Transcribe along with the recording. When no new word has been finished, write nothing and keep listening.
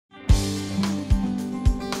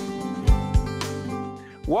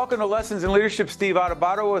Welcome to Lessons in Leadership. Steve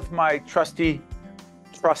Adubato with my trusted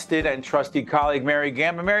and trusty colleague, Mary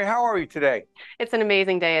Gamba. Mary, how are you today? It's an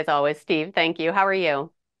amazing day as always, Steve. Thank you. How are you?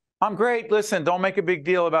 I'm great. Listen, don't make a big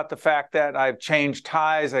deal about the fact that I've changed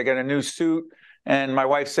ties. I got a new suit. And my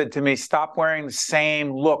wife said to me, stop wearing the same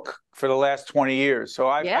look for the last 20 years. So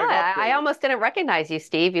I've I upgraded. almost didn't recognize you,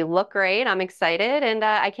 Steve. You look great. I'm excited, and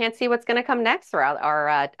I can't see what's going to come next throughout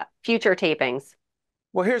our future tapings.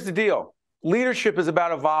 Well, here's the deal. Leadership is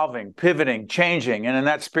about evolving, pivoting, changing. And in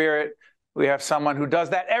that spirit, we have someone who does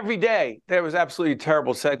that every day. There was absolutely a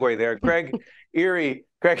terrible segue there. Greg Ehrie.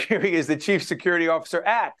 Greg Ehrie is the Chief Security Officer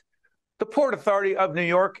at the Port Authority of New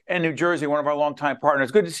York and New Jersey, one of our longtime partners.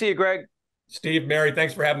 Good to see you, Greg. Steve, Mary,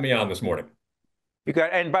 thanks for having me on this morning. You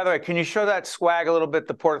got, and by the way, can you show that swag a little bit,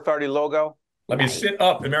 the Port Authority logo? Let me sit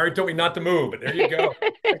up. And Mary told me not to move, but there you go.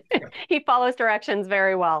 He follows directions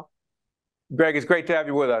very well. Greg, it's great to have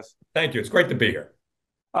you with us. Thank you. It's great to be here.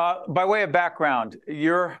 By way of background,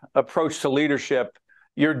 your approach to leadership,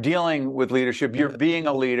 you're dealing with leadership, you're being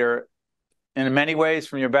a leader in many ways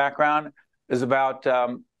from your background is about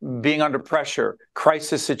being under pressure,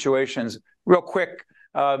 crisis situations. Real quick,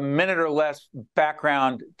 a minute or less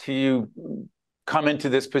background to you come into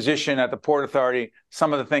this position at the Port Authority,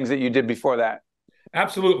 some of the things that you did before that.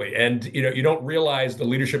 Absolutely. And you don't realize the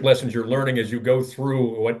leadership lessons you're learning as you go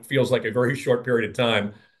through what feels like a very short period of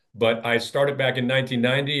time. But I started back in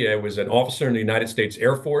 1990. I was an officer in the United States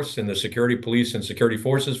Air Force in the security police and security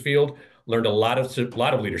forces field. Learned a lot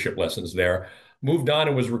of leadership lessons there. Moved on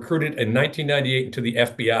and was recruited in 1998 into the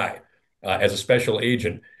FBI as a special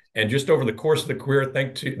agent. And just over the course of the career,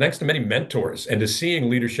 thanks to many mentors and to seeing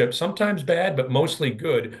leadership, sometimes bad, but mostly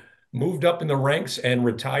good, moved up in the ranks and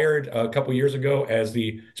retired a couple years ago as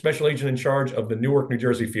the special agent in charge of the Newark, New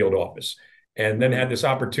Jersey field office. And then had this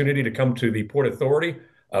opportunity to come to the Port Authority,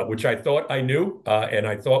 which I thought I knew, and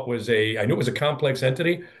I knew it was a complex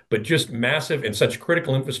entity, but just massive and such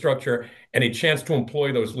critical infrastructure and a chance to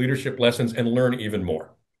employ those leadership lessons and learn even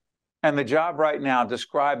more. And the job right now,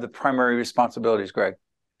 describe the primary responsibilities, Greg.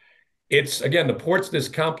 It's, again, the port's this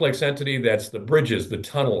complex entity that's the bridges, the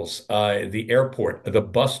tunnels, the airport, the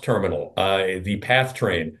bus terminal, the PATH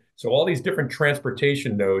train. So all these different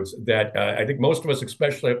transportation nodes that I think most of us,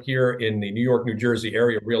 especially up here in the New York, New Jersey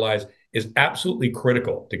area, realize is absolutely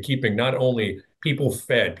critical to keeping not only people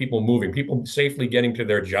fed, people moving, people safely getting to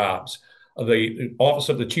their jobs. The Office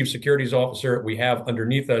of the Chief Security Officer, we have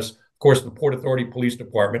underneath us, of course, the Port Authority Police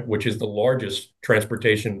Department, which is the largest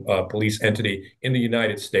transportation police entity in the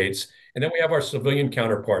United States. And then we have our civilian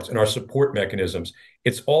counterparts and our support mechanisms.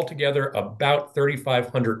 It's altogether about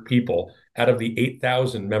 3,500 people out of the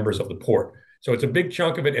 8,000 members of the port. So it's a big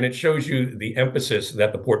chunk of it, and it shows you the emphasis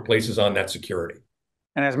that the port places on that security.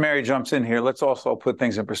 And as Mary jumps in here, let's also put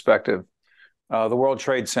things in perspective. The World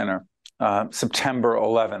Trade Center, September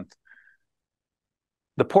 11th.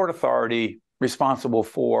 The Port Authority responsible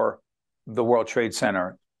for the World Trade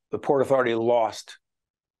Center, the Port Authority lost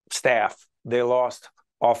staff. They lost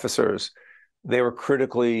officers. They were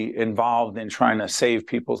critically involved in trying to save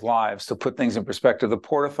people's lives. To put things in perspective, the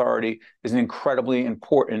Port Authority is an incredibly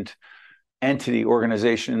important entity,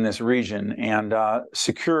 organization in this region, and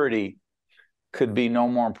security could be no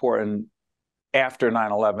more important after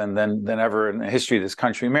 9/11 than ever in the history of this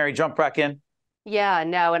country. Mary, jump back in. Yeah,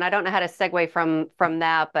 no, and I don't know how to segue from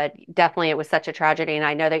that, but definitely it was such a tragedy, and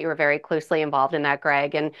I know that you were very closely involved in that,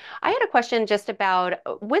 Greg. And I had a question just about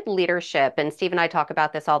with leadership, and Steve and I talk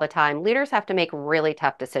about this all the time. Leaders have to make really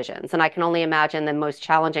tough decisions, and I can only imagine the most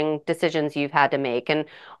challenging decisions you've had to make. And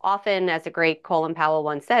often, as the great Colin Powell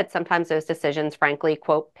once said, sometimes those decisions, frankly,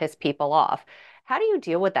 quote, piss people off. How do you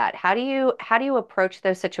deal with that? How do you approach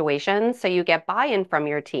those situations so you get buy-in from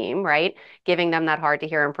your team, right? Giving them that hard to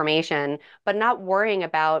hear information, but not worrying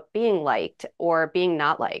about being liked or being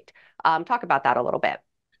not liked. Talk about that a little bit.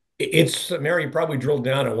 It's, Mary, you probably drilled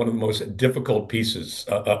down on one of the most difficult pieces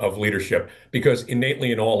of leadership, because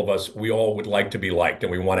innately in all of us, we all would like to be liked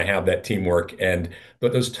and we want to have that teamwork.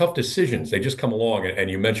 But those tough decisions, they just come along.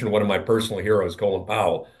 And you mentioned one of my personal heroes, Colin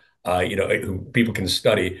Powell, who people can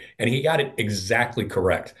study, and he got it exactly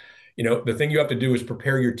correct. The thing you have to do is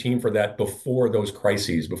prepare your team for that before those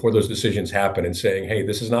crises, before those decisions happen, and saying, hey,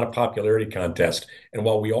 this is not a popularity contest. And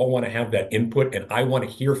while we all want to have that input and I want to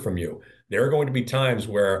hear from you, there are going to be times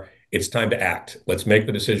where it's time to act. Let's make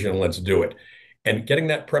the decision and let's do it. And getting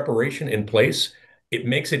that preparation in place, it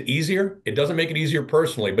makes it easier. It doesn't make it easier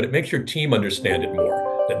personally, but it makes your team understand it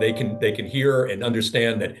more. that they can hear and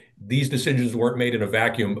understand that these decisions weren't made in a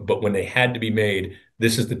vacuum, but when they had to be made,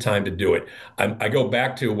 this is the time to do it. I go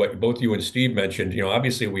back to what both you and Steve mentioned.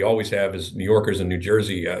 Obviously we always have as New Yorkers and New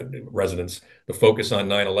Jersey residents the focus on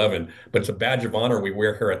 9/11, but it's a badge of honor we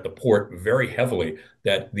wear here at the port very heavily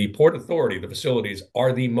that the Port Authority, the facilities,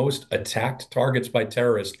 are the most attacked targets by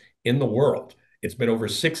terrorists in the world. It's been over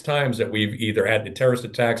 6 times that we've either had the terrorist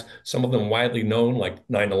attacks, some of them widely known, like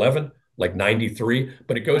 9/11, like 93,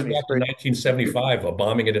 but it goes back to 1975, a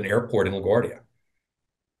bombing at an airport in LaGuardia.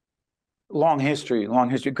 Long history, long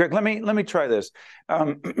history. Greg, let me try this.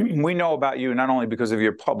 We know about you not only because of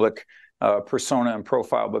your public persona and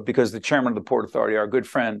profile, but because the chairman of the Port Authority, our good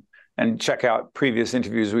friend, and check out previous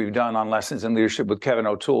interviews we've done on lessons in leadership with Kevin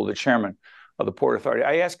O'Toole, the chairman of the Port Authority.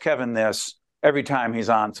 I ask Kevin this every time he's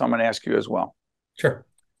on, so I'm going to ask you as well. Sure.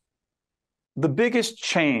 The biggest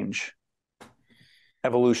change,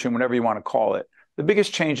 evolution, whatever you want to call it, the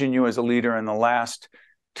biggest change in you as a leader in the last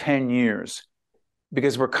 10 years,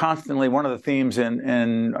 because we're constantly, one of the themes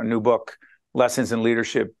in our new book, Lessons in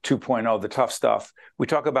Leadership 2.0, the tough stuff, we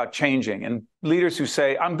talk about changing. And leaders who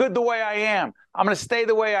say, I'm good the way I am, I'm going to stay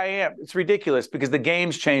the way I am. It's ridiculous because the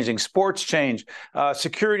game's changing, sports change,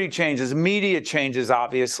 security changes, media changes,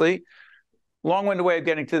 obviously. Long-winded way of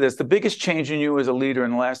getting to this. The biggest change in you as a leader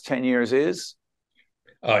in the last 10 years is?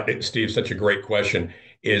 Steve, such a great question.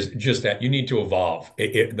 Is just that you need to evolve.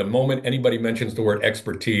 The moment anybody mentions the word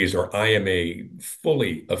expertise or I am a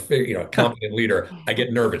fully competent leader, I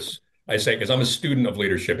get nervous. I say, because I'm a student of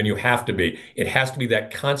leadership and you have to be. It has to be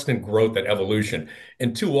that constant growth, that evolution.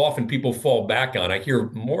 And too often people fall back on, I hear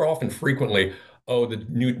more often frequently, oh, the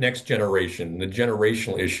next generation, the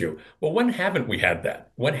generational issue. Well, when haven't we had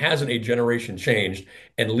that? When hasn't a generation changed?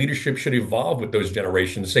 And leadership should evolve with those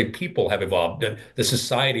generations. Say people have evolved, the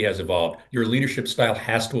society has evolved. Your leadership style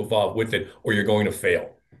has to evolve with it, or you're going to fail.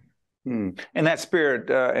 In that spirit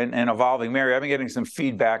and evolving, Mary, I've been getting some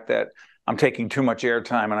feedback that I'm taking too much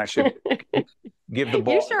airtime and I should give the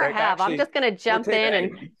ball. You sure have. Actually, I'm just going to jump in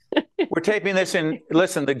and. We're taping this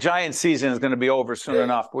listen, the Giants season is going to be over soon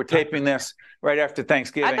enough. We're taping this right after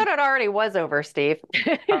Thanksgiving. I thought it already was over, Steve.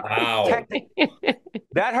 Wow.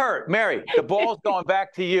 That hurt. Mary, the ball's going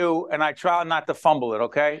back to you, and I try not to fumble it,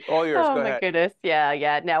 okay? All yours. Oh, Go my ahead. goodness.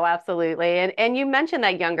 Yeah. No, absolutely. And you mentioned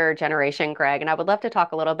that younger generation, Greg, and I would love to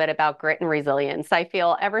talk a little bit about grit and resilience. I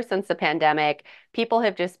feel ever since the pandemic, people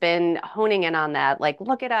have just been honing in on that. Like,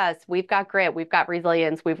 look at us. We've got grit. We've got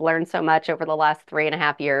resilience. We've learned so much over the last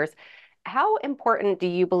 3.5 years. How important do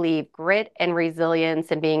you believe grit and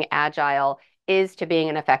resilience and being agile is to being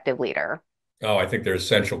an effective leader? Oh, I think they're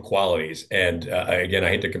essential qualities. And again, I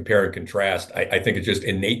hate to compare and contrast. I think it's just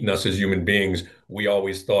innate in us as human beings. We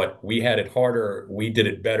always thought we had it harder, we did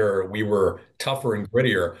it better, we were tougher and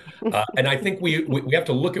grittier. And I think we have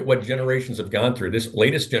to look at what generations have gone through. This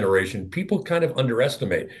latest generation, people kind of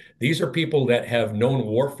underestimate. These are people that have known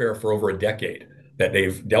warfare for over a decade, that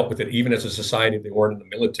they've dealt with it even as a society. They weren't in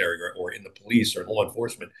the military or in the police or law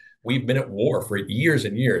enforcement. We've been at war for years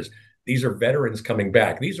and years. These are veterans coming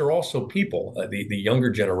back. These are also people, the younger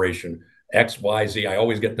generation, X, Y, Z. I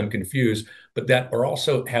always get them confused, but that are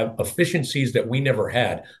also have efficiencies that we never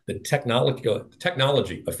had. The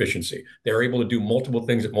technology efficiency. They're able to do multiple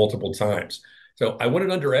things at multiple times. So I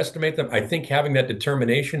wouldn't underestimate them. I think having that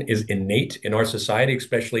determination is innate in our society,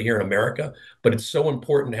 especially here in America. But it's so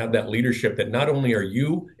important to have that leadership that not only are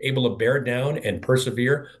you able to bear down and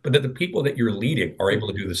persevere, but that the people that you're leading are able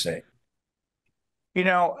to do the same.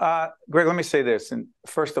 Greg, let me say this. And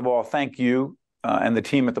first of all, thank you and the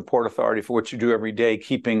team at the Port Authority for what you do every day,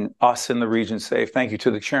 keeping us in the region safe. Thank you to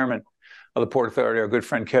the chairman of the Port Authority, our good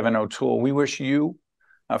friend Kevin O'Toole. We wish you,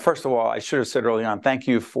 first of all, I should have said early on, thank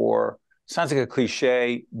you for, sounds like a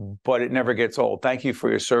cliche, but it never gets old. Thank you for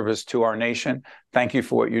your service to our nation. Thank you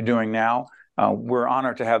for what you're doing now. We're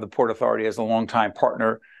honored to have the Port Authority as a longtime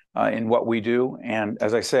partner in what we do. And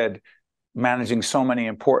as I said, managing so many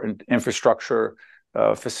important infrastructure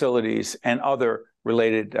facilities and other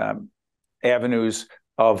related avenues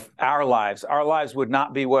of our lives. Our lives would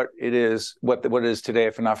not be what it is today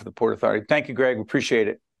if not for the Port Authority. Thank you, Greg. We appreciate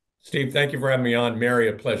it. Steve, thank you for having me on. Mary,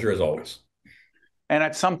 a pleasure as always. And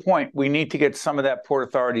at some point, we need to get some of that Port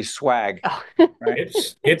Authority swag. Oh. Right?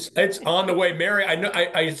 It's on the way, Mary. I know.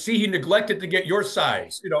 I see he neglected to get your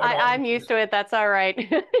size. I'm used to it. That's all right.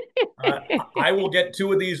 I will get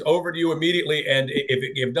 2 of these over to you immediately, and if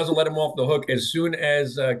it doesn't let him off the hook, as soon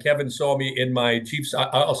as Kevin saw me in my chief's,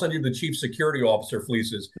 I'll send you the chief security officer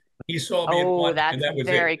fleeces. He saw me in one, and that was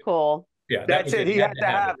very cool. Yeah, that's it. He had to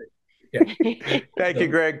have it. Yeah. Thank you,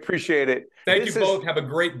 Greg. Appreciate it. Thank you both. Have a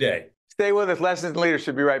great day. Stay with us. Lessons in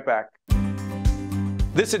Leadership. Be right back.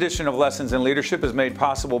 This edition of Lessons in Leadership is made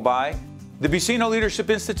possible by the Buccino Leadership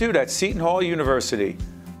Institute at Seton Hall University,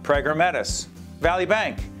 Prager Metis, Valley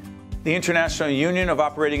Bank, the International Union of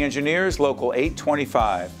Operating Engineers, Local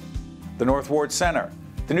 825, the North Ward Center,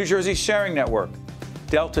 the New Jersey Sharing Network,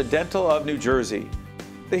 Delta Dental of New Jersey,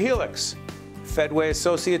 the Helix, Fedway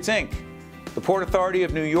Associates Inc., the Port Authority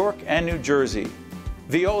of New York and New Jersey,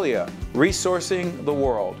 Veolia, Resourcing the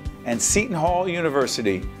World, and Seton Hall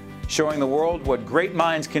University, showing the world what great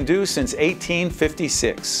minds can do since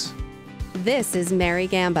 1856. This is Mary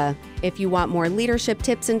Gamba. If you want more leadership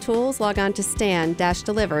tips and tools, log on to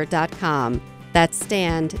stand-deliver.com. That's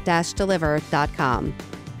stand-deliver.com.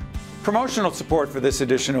 Promotional support for this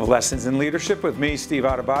edition of Lessons in Leadership with me, Steve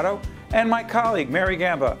Adubato, and my colleague, Mary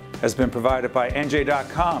Gamba, has been provided by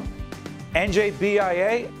NJ.com,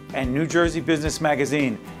 NJBIA, and New Jersey Business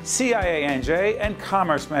Magazine, CIA NJ, and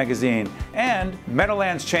Commerce Magazine, and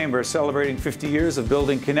Meadowlands Chamber, celebrating 50 years of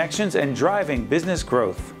building connections and driving business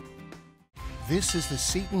growth. This is the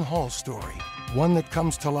Seton Hall story, one that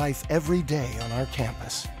comes to life every day on our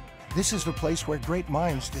campus. This is the place where great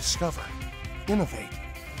minds discover, innovate,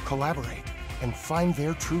 collaborate, and find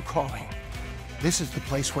their true calling. This is the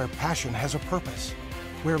place where passion has a purpose,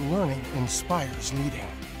 where learning inspires leading.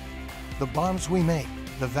 The bonds we make,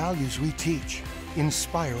 the values we teach,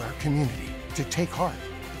 inspire our community to take heart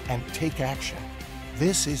and take action.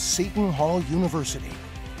 This is Seton Hall University.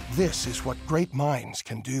 This is what great minds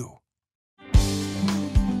can do.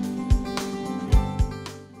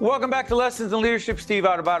 Welcome back to Lessons in Leadership. Steve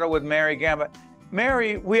Adubato with Mary Gamba.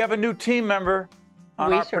 Mary, we have a new team member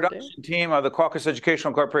on our production team of the Caucus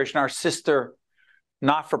Educational Corporation, our sister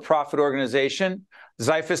not-for-profit organization.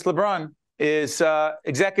 Zyphus Lebrun is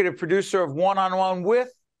executive producer of One-on-One with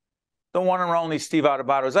the one and only Steve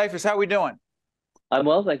Adubato. Zyphus, how are we doing? I'm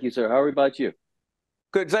well, thank you, sir. How about you?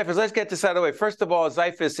 Good. Zyphus, let's get this out of the way. First of all,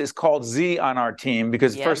 Zyphus is called Z on our team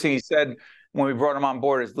because the first thing he said when we brought him on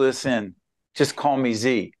board is, listen, just call me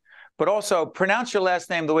Z. But also, pronounce your last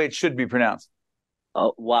name the way it should be pronounced.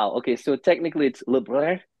 Oh, wow. Okay, so technically it's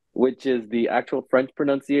Lebrun, which is the actual French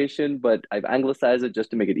pronunciation, but I've anglicized it just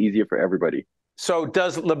to make it easier for everybody. So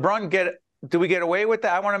does Lebrun do we get away with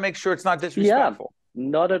that? I want to make sure it's not disrespectful. Yeah,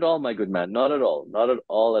 not at all, my good man. Not at all. Not at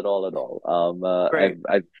all, at all, at all. Great.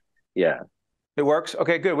 Yeah. It works?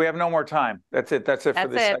 Okay, good. We have no more time. That's it. That's it for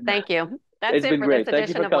this segment. Thank you. That's it's it been for great. this Thank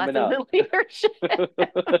you edition for of coming Lessons in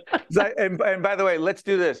Leadership. And by the way, let's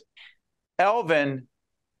do this. Elvin,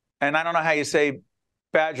 and I don't know how you say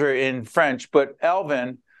badger in French, but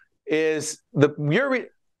Elvin is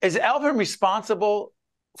Elvin responsible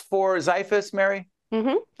for Zyphus, Mary?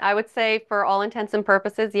 Mm-hmm. I would say for all intents and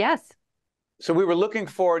purposes, yes. So we were looking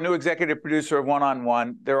for a new executive producer of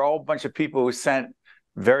One-on-One. There are a whole bunch of people who sent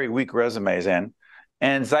very weak resumes in,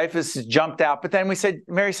 and Zyphus jumped out. But then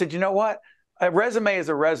Mary said, you know what? A resume is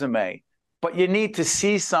a resume, but you need to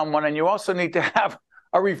see someone, and you also need to have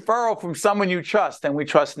a referral from someone you trust, and we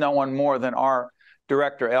trust no one more than our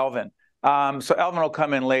director, Elvin. So Elvin will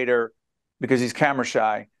come in later because he's camera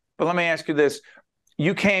shy. But let me ask you this.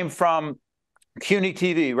 You came from CUNY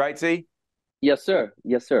TV, right, Z? Yes, sir.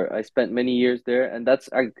 Yes, sir. I spent many years there, and that's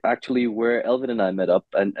actually where Elvin and I met up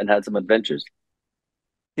and had some adventures.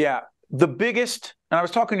 Yeah. The biggest, and I was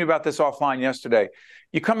talking to you about this offline yesterday,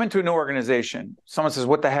 you come into a new organization, someone says,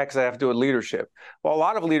 what the heck does that have to do with leadership? Well, a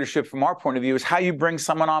lot of leadership from our point of view is how you bring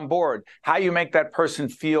someone on board, how you make that person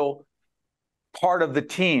feel part of the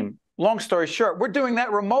team. Long story short, we're doing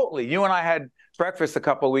that remotely. You and I had breakfast a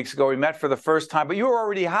couple of weeks ago. We met for the first time, but you were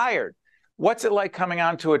already hired. What's it like coming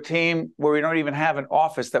onto a team where we don't even have an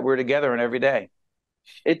office that we're together in every day?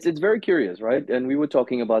 It's very curious, right? And we were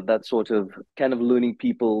talking about that sort of kind of learning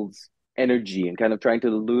people's energy and kind of trying to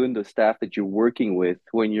learn the staff that you're working with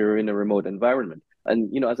when you're in a remote environment.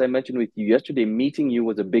 And, you know, as I mentioned with you yesterday, meeting you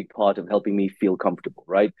was a big part of helping me feel comfortable,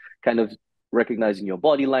 right? Kind of recognizing your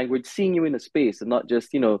body language, seeing you in a space and not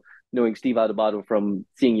just, you know, knowing Steve Adubato from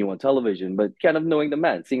seeing you on television, but kind of knowing the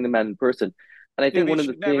man, seing the man in person. And I think one of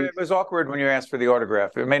the things... It was awkward when you asked for the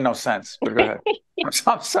autograph. It made no sense, but go ahead.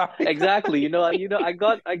 I'm sorry. Exactly. You know, I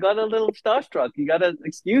got a little starstruck. You got to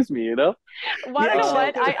excuse me, you know? Well, you know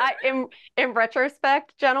what? In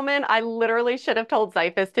retrospect, gentlemen, I literally should have told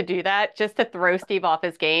Zyphus to do that just to throw Steve off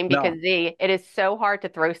his game because it is so hard to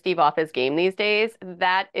throw Steve off his game these days.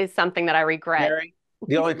 That is something that I regret. Mary,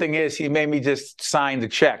 the only thing is he made me just sign the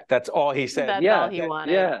check. That's all he said. That's all he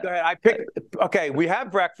wanted. Yeah. Go ahead. Okay, we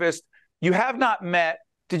have breakfast. You have not met.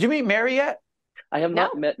 Did you meet Mary yet? I have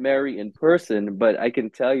not met Mary in person, but I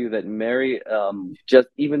can tell you that Mary, just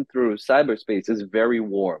even through cyberspace, is very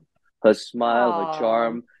warm. Her smile, her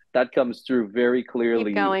charm, that comes through very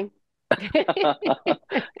clearly. Keep going.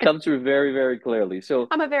 Comes through very, very clearly. So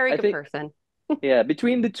I'm a very I good think, person. yeah,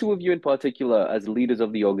 between the two of you in particular, as leaders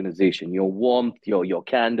of the organization, your warmth, your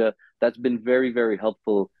candor, that's been very, very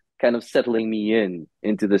helpful, kind of settling me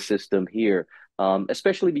into the system here.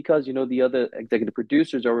 Especially because the other executive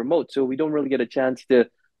producers are remote, so we don't really get a chance to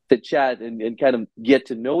chat and kind of get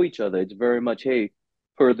to know each other. It's very much, hey,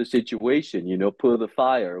 per the situation, per the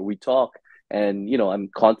fire, we talk, and I'm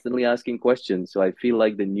constantly asking questions, so I feel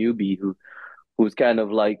like the newbie who's kind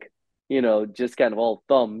of like, just kind of all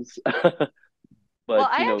thumbs. Well,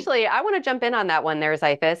 But I want to jump in on that one there,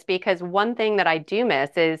 Zyphus, because one thing that I do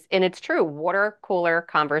miss is, and it's true, water cooler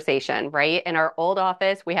conversation, right? In our old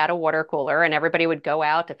office, we had a water cooler and everybody would go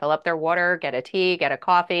out to fill up their water, get a tea, get a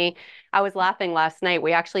coffee. I was laughing last night.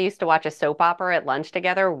 We actually used to watch a soap opera at lunch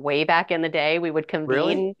together way back in the day. We would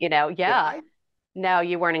Really? convene, Did yeah. I? No,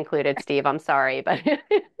 you weren't included, Steve. I'm sorry, but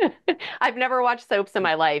I've never watched soaps in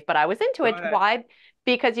my life, but I was into Go it. ahead. Why?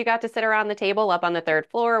 Because you got to sit around the table up on the third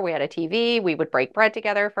floor. We had a TV. We would break bread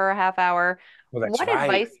together for a half hour. Well, that's What right.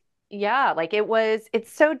 advice? Yeah, like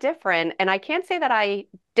it's so different. And I can't say that I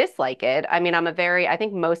dislike it. I mean, I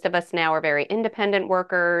think most of us now are very independent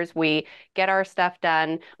workers. We get our stuff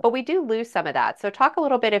done, but we do lose some of that. So talk a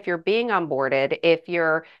little bit if you're being onboarded,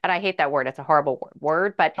 and I hate that word, it's a horrible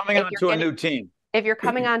word, but Coming if on you're to a getting new team. if you're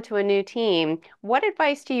coming onto a new team, what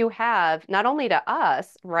advice do you have, not only to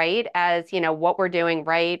us, right, as what we're doing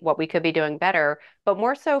right, what we could be doing better, but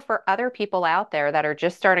more so for other people out there that are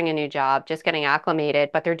just starting a new job, just getting acclimated,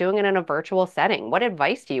 but they're doing it in a virtual setting? What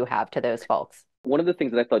advice do you have to those folks? one of the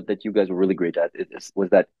things that I thought that you guys were really great at was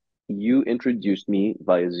that you introduced me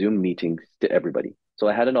via Zoom meetings to everybody. So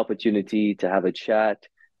I had an opportunity to have a chat,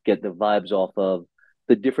 get the vibes off of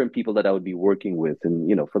the different people that I would be working with, and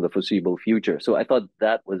for the foreseeable future. So I thought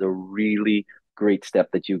that was a really great step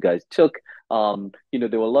that you guys took. There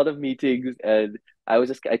were a lot of meetings, and I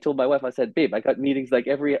told my wife, I said, babe, I got meetings like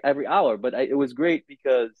every hour, but it was great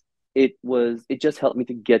because it just helped me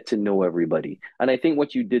to get to know everybody. And I think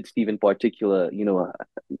what you did, Steve, in particular,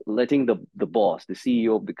 letting the boss, the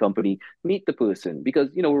CEO of the company, meet the person, because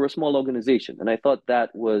we're a small organization, and I thought that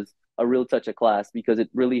was a real touch of class, because it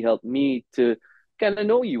really helped me to kind of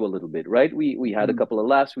know you a little bit, right? We had a Mm. couple of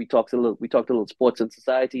laughs, we talked a little sports and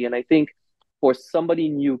society, and I think for somebody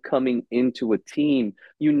new coming into a team,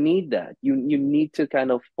 you need that. You need to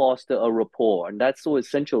kind of foster a rapport, and that's so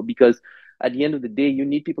essential, because at the end of the day, you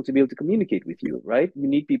need people to be able to communicate with you, right? You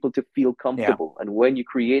need people to feel Yeah. comfortable. And when you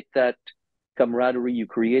create that camaraderie, you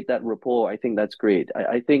create that rapport, I think that's great.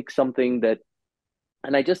 I think something that,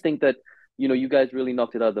 and I just think that, you guys really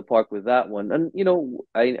knocked it out of the park with that one. And,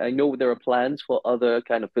 I know there are plans for other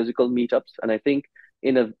kind of physical meetups. And I think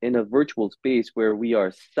in a virtual space where we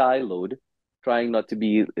are siloed, trying not to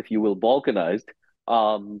be, if you will, balkanized,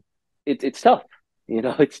 it's tough.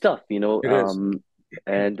 It's tough, It is.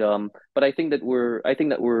 but I think that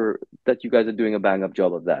you guys are doing a bang up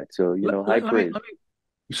job of that. So, high praise. Let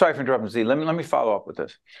me, sorry for interrupting, Z. Let me follow up with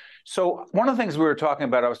this. So one of the things we were talking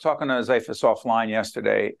about, I was talking to Zyphus offline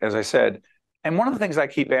yesterday, as I said, and one of the things I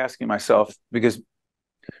keep asking myself, because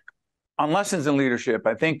on lessons in leadership,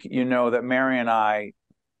 I think that Mary and I,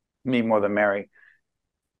 me more than Mary,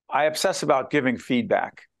 I obsess about giving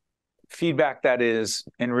feedback that is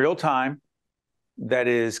in real time, that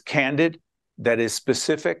is candid, that is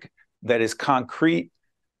specific, that is concrete,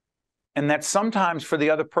 and that sometimes for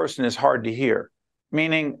the other person is hard to hear.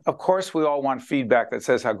 Meaning, of course, we all want feedback that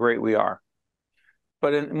says how great we are.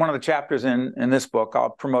 But in one of the chapters in this book,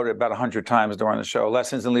 I'll promote it about 100 times during the show,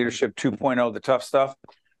 Lessons in Leadership 2.0, the tough stuff.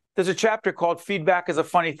 There's a chapter called Feedback is a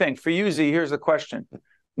Funny Thing. For you, Z, here's the question.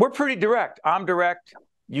 We're pretty direct. I'm direct.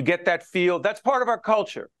 You get that feel. That's part of our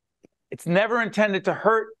culture. It's never intended to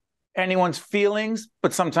hurt anyone's feelings,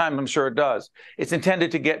 but sometimes I'm sure it does. It's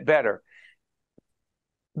intended to get better.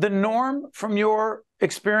 The norm from your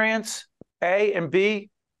experience, A, and B,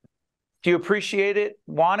 do you appreciate it,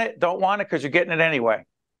 want it, don't want it, because you're getting it anyway?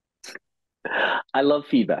 I love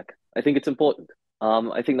feedback. I think it's important.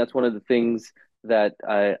 I think that's one of the things that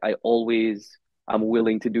I'm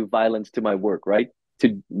willing to do violence to my work, right?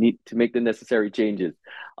 To make the necessary changes.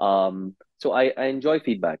 So I enjoy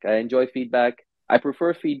feedback. I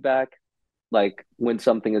prefer feedback like when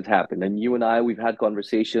something has happened. And you and we've had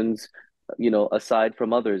conversations, aside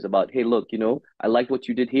from others, about, hey, look, I like what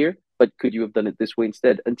you did here, but could you have done it this way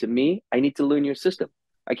instead? And to me, I need to learn your system.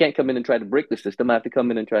 I can't come in and try to break the system. I have to come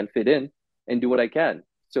in and try and fit in and do what I can.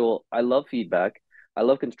 So I love feedback. I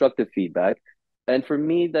love constructive feedback. And for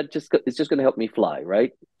me, it's just going to help me fly,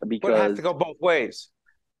 right? But it has to Because go both ways.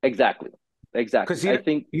 exactly. Because I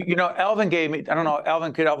think Elvin gave me, I don't know,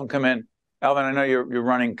 Elvin, could Elvin come in? Elvin, I know you're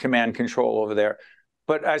running command control over there,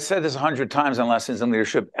 but I said this 100 times in Lessons in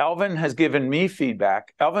Leadership. Elvin has given me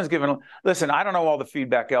feedback. Listen, I don't know all the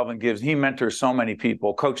feedback Elvin gives. He mentors so many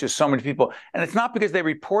people, coaches so many people. And it's not because they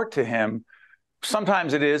report to him.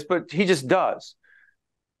 Sometimes it is, but he just does.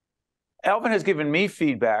 Elvin has given me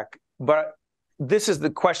feedback, but this is the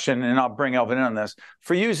question, and I'll bring Elvin in on this.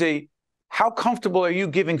 For you, Z, how comfortable are you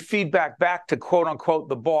giving feedback back to, quote unquote,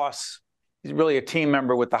 the boss? He's really a team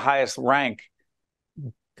member with the highest rank.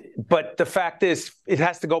 But the fact is, it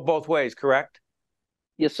has to go both ways, correct?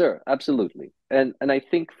 Yes, sir. Absolutely. And I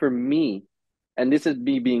think for me, and this is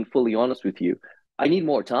me being fully honest with you, I need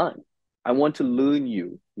more time. I want to learn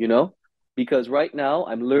you, because right now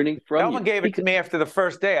I'm learning from Elvin you. gave it to me after the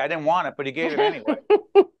first day. I didn't want it, but he gave it anyway.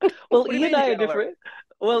 Well, E and I are different.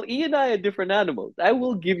 Well, E and I are different animals. I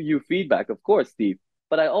will give you feedback, of course, Steve.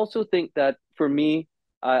 But I also think that for me,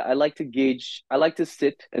 I like to gauge, I like to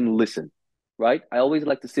sit and listen, right? I always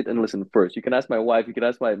like to sit and listen first. You can ask my wife, you can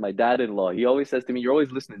ask my dad-in-law. He always says to me, you're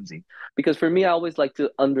always listening, Z. Because for me, I always like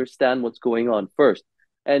to understand what's going on first.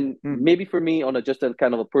 And maybe for me, on just a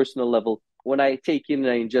kind of a personal level, when I take in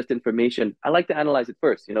and I ingest information, I like to analyze it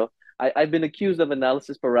first. I've been accused of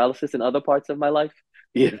analysis paralysis in other parts of my life.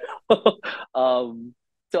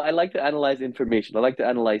 So I like to analyze information. I like to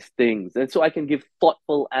analyze things, and so I can give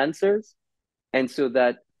thoughtful answers, and so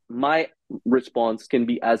that my response can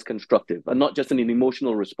be as constructive and not just an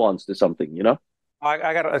emotional response to something. I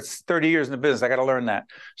got it's 30 years in the business. I got to learn that.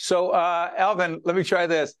 So, Alvin, let me try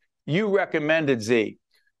this. You recommended Z.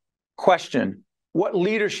 Question: what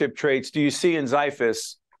leadership traits do you see in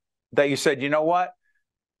Zyphus that you said, you know what?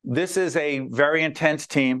 This is a very intense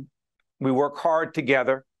team. We work hard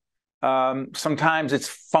together. Sometimes it's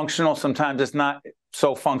functional. Sometimes it's not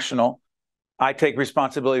so functional. I take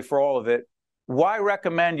responsibility for all of it. Why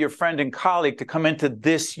recommend your friend and colleague to come into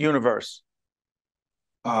this universe?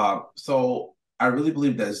 So I really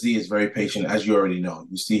believe that Z is very patient, as you already know.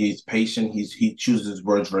 You see, he's patient. He chooses his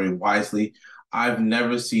words very wisely. I've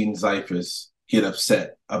never seen Zyphus get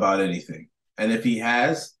upset about anything. And if he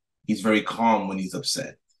has, he's very calm when he's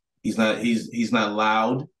upset. He's not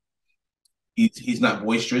loud. He's not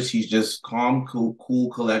boisterous. He's just calm, cool,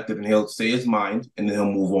 collected, and he'll say his mind and then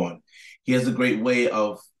he'll move on. He has a great way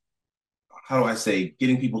of, how do I say,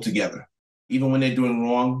 getting people together. Even when they're doing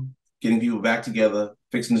wrong, getting people back together,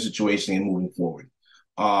 fixing the situation and moving forward.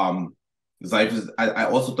 Zyphus, I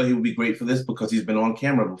also thought he would be great for this because he's been on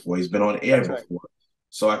camera before. He's been on air before. Right.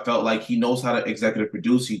 So I felt like he knows how to executive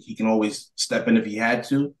produce. He can always step in if he had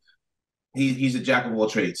to. He's a jack of all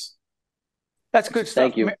trades. That's good stuff.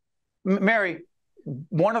 Thank you. Mary,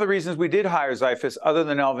 one of the reasons we did hire Zyphus, other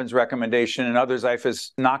than Elvin's recommendation and others Zyphus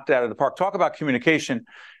knocked out of the park, talk about communication.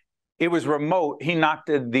 It was remote. He knocked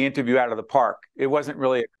the interview out of the park. It wasn't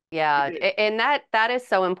really. Yeah, and that is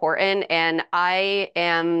so important. And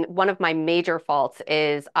one of my major faults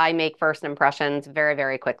is I make first impressions very,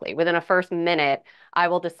 very quickly. Within a first minute, I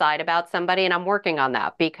will decide about somebody, and I'm working on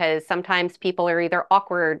that because sometimes people are either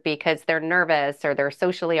awkward because they're nervous or they're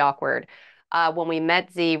socially awkward. When we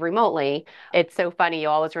met Z remotely, it's so funny. You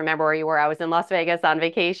always remember where you were. I was in Las Vegas on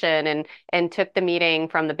vacation and took the meeting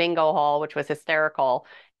from the bingo hall, which was hysterical.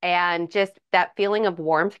 And just that feeling of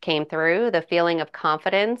warmth came through, the feeling of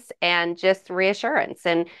confidence and just reassurance.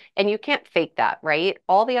 And you can't fake that, right?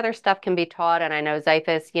 All the other stuff can be taught. And I know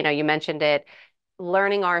Zyphus, you mentioned it,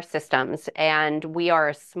 learning our systems. And we are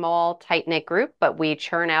a small, tight-knit group, but we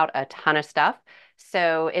churn out a ton of stuff.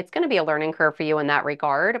 So it's going to be a learning curve for you in that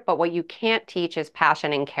regard. But what you can't teach is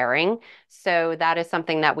passion and caring. So that is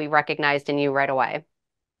something that we recognized in you right away.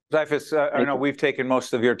 Zyphus, I know we've taken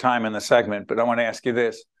most of your time in the segment, but I want to ask you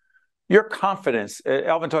this. Your confidence,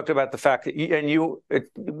 Elvin talked about the fact that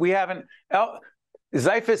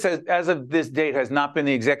Zyphus, as of this date, has not been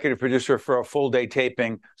the executive producer for a full day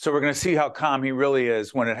taping. So we're going to see how calm he really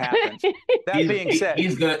is when it happens. That being said,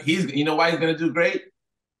 you know why he's going to do great?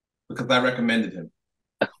 Because I recommended him.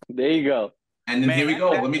 There you go. And then here we go.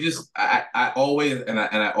 Let me just, I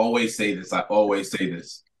always say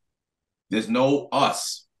this. There's no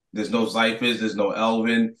us. There's no Zyphus. There's no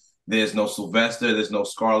Elvin. There's no Sylvester. There's no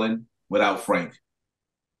Scarlin without Frank.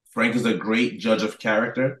 Frank is a great judge of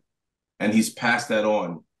character, and he's passed that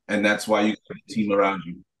on. And that's why you have a team around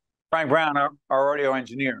you. Frank Brown, our audio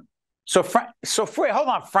engineer. So hold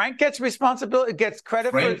on. Frank gets responsibility, gets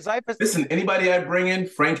credit for Zyphus? Listen, anybody I bring in,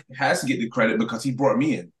 Frank has to get the credit because he brought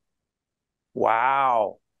me in.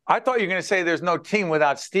 Wow. I thought you were going to say there's no team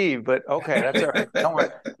without Steve, but okay, that's all right. Don't worry.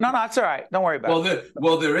 No, that's all right. Don't worry about it.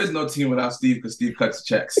 Well, there is no team without Steve because Steve cuts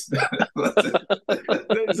checks.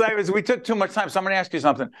 Zyphus, we took too much time, so I'm going to ask you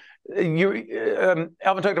something. Elvin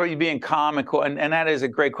talked about you being calm and cool, and that is a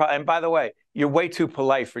great quality. And by the way, you're way too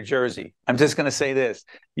polite for Jersey. I'm just going to say this.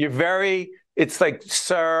 It's like,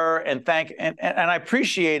 sir, and I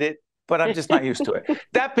appreciate it, but I'm just not used to it.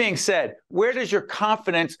 That being said, where does your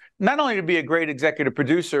confidence, not only to be a great executive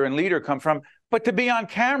producer and leader, come from, but to be on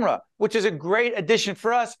camera, which is a great addition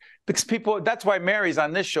for us, because that's why Mary's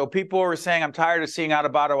on this show. People are saying, I'm tired of seeing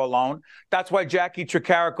Adubato alone. That's why Jackie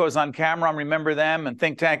Tricarico is on camera on Remember Them and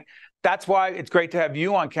Think Tank. That's why it's great to have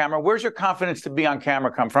you on camera. Where's your confidence to be on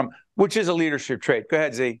camera come from, which is a leadership trait? Go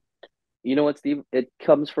ahead, Z. You know what, Steve? It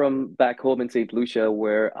comes from back home in St. Lucia,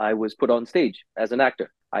 where I was put on stage as an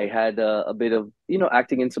actor. I had a bit of,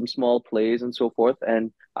 acting in some small plays and so forth.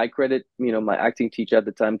 And I credit, my acting teacher at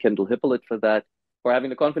the time, Kendall Hippolyte, for having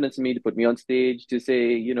the confidence in me to put me on stage, to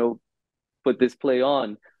say, put this play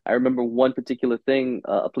on. I remember one particular thing,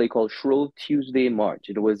 a play called Shrove Tuesday March.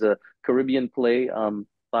 It was a Caribbean play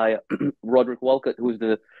by Roderick Walcott, who's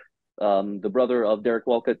the brother of Derek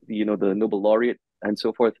Walcott, the Nobel laureate and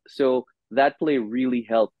so forth. So that play really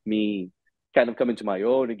helped me kind of come into my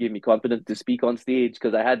own. It gave me confidence to speak on stage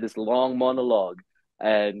because I had this long monologue.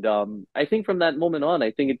 And I think from that moment on,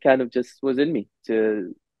 I think it kind of just was in me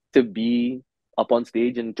to be up on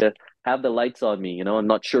stage and to have the lights on me, and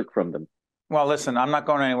not shirk from them. Well, listen, I'm not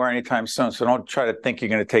going anywhere anytime soon, so don't try to think you're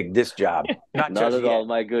going to take this job. Not at all,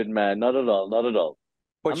 my good man. Not at all. Not at all.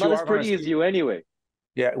 But I'm not as pretty as you anyway.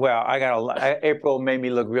 Yeah, well, April made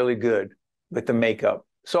me look really good with the makeup.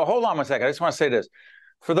 So hold on one second. I just want to say this.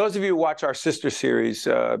 For those of you who watch our sister series,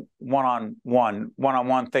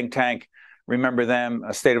 one-on-one, Think Tank, Remember Them,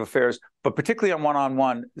 State of Affairs, but particularly on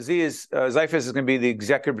one-on-one, Zyphus is going to be the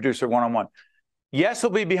executive producer of one-on-one. Yes, he'll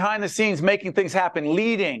be behind the scenes making things happen,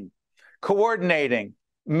 leading, coordinating,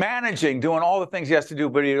 managing, doing all the things he has to do,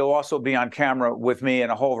 but he'll also be on camera with me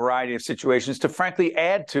in a whole variety of situations to frankly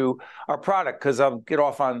add to our product, because I'll get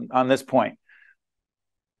off on this point.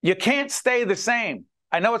 You can't stay the same.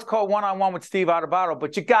 I know it's called One-on-One with Steve Adubato,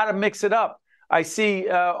 but you got to mix it up. I see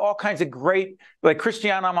all kinds of great, like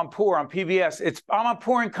Christiane Amanpour on PBS. It's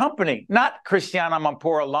Amanpour and Company, not Christiane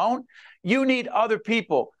Amanpour alone. You need other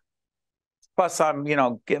people. Plus, I'm,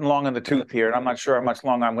 getting long in the tooth here, and I'm not sure how much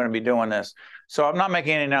longer I'm going to be doing this. So I'm not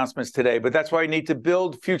making any announcements today, but that's why you need to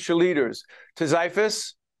build future leaders. To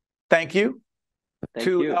Zyphus, thank you. Thank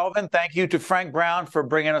you. Elvin, thank you. To Frank Brown for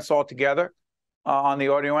bringing us all together on the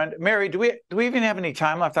audio end. Mary, do we even have any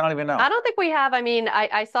time left? I don't even know. I don't think we have. I mean,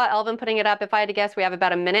 I saw Elvin putting it up. If I had to guess, we have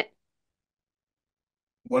about a minute.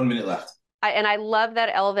 1 minute left. And I love that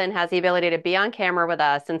Elvin has the ability to be on camera with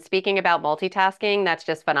us, and speaking about multitasking, that's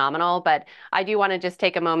just phenomenal. But I do want to just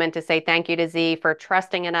take a moment to say thank you to Z for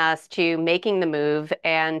trusting in us, to making the move,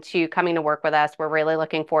 and to coming to work with us. We're really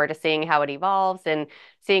looking forward to seeing how it evolves and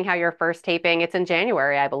seeing how your first taping, it's in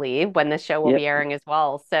January, I believe, when this show will be airing as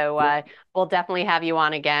well. So we'll definitely have you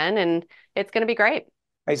on again, and it's going to be great.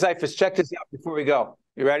 Hey, Zyphus, check this out before we go.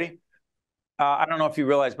 You ready? I don't know if you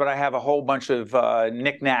realize, but I have a whole bunch of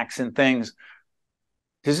knickknacks and things.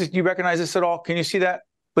 Do you recognize this at all? Can you see that?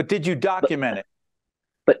 But did you document it?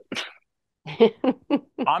 But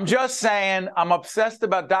I'm just saying, I'm obsessed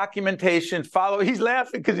about documentation. He's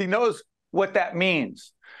laughing because he knows what that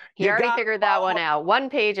means. He already figured that one out.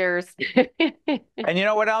 One-pagers. And you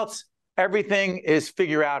know what else? Everything is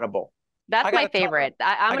figure-outable. That's my favorite.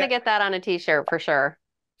 I'm going to get that on a T-shirt for sure.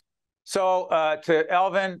 So to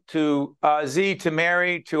Elvin, to Z, to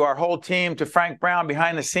Mary, to our whole team, to Frank Brown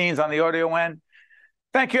behind the scenes on the audio end,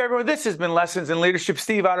 thank you, everyone. This has been Lessons in Leadership,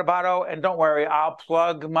 Steve Adubato. And don't worry, I'll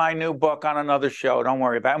plug my new book on another show. Don't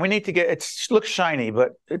worry about it. We need to it looks shiny,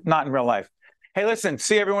 but not in real life. Hey, listen,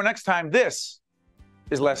 see everyone next time. This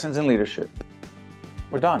is Lessons in Leadership.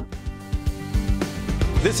 We're done.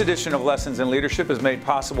 This edition of Lessons in Leadership is made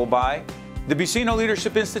possible by the Buccino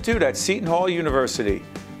Leadership Institute at Seton Hall University,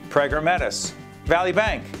 Prager Metis, Valley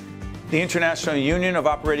Bank, the International Union of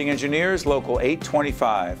Operating Engineers, Local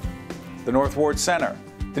 825, the North Ward Center,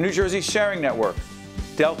 the New Jersey Sharing Network,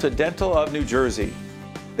 Delta Dental of New Jersey,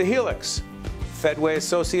 the Helix, Fedway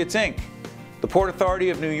Associates, Inc., the Port Authority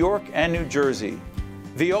of New York and New Jersey,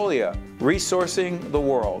 Veolia, Resourcing the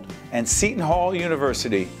World, and Seton Hall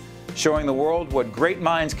University, showing the world what great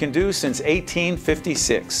minds can do since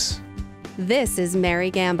 1856. This is Mary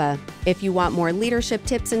Gamba. If you want more leadership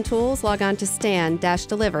tips and tools, log on to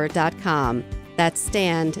stand-deliver.com. That's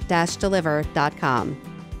stand-deliver.com.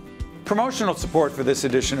 Promotional support for this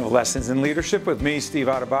edition of Lessons in Leadership with me, Steve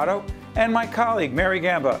Adubato, and my colleague Mary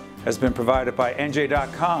Gamba has been provided by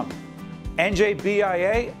NJ.com,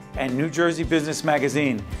 NJBIA and New Jersey Business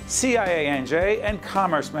Magazine, CIA NJ and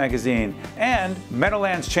Commerce Magazine, and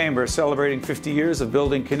Meadowlands Chamber celebrating 50 years of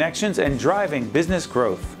building connections and driving business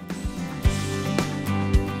growth.